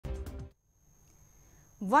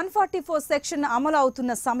144 section అమలు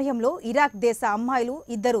అవుతున్న సమయంలో ఇరాక్ దేశ అమ్మాయిలు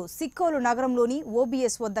ఇద్దరు సిక్కోలు నగరంలోని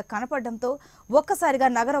ఓబీఎస్ వద్ద కనపడడంతో ఒక్కసారిగా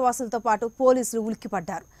నగరవాసులతో పాటు పోలీసులు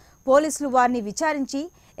ఉలిక్కిపడ్డారు. పోలీసులు వారిని విచారించి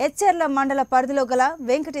ఎచ్చెర్ల మండల పరిధిలో గల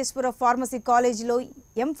వెంకటేశ్వర ఫార్మసీ కాలేజీలో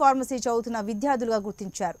ఫార్మసీ చదువుతున్న విద్యార్థులుగా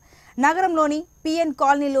గుర్తించారు. నగరంలోని పిఎన్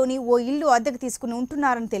కాలనీలోని ఓ ఇల్లు అద్దెకు తీసుకుని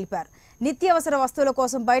ఉంటున్నారని తెలిపారు. నిత్యావసర వస్తువుల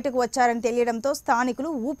కోసం బయటకు వచ్చారని తెలియడంతో స్థానికులు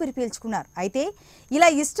ఊపిరి పీల్చుకున్నారు. అయితే ఇలా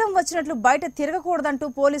ఇష్టం వచ్చినట్లు బయట తిరగకూడదంటూ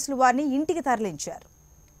పోలీసులు వారిని ఇంటికి తరలించారు.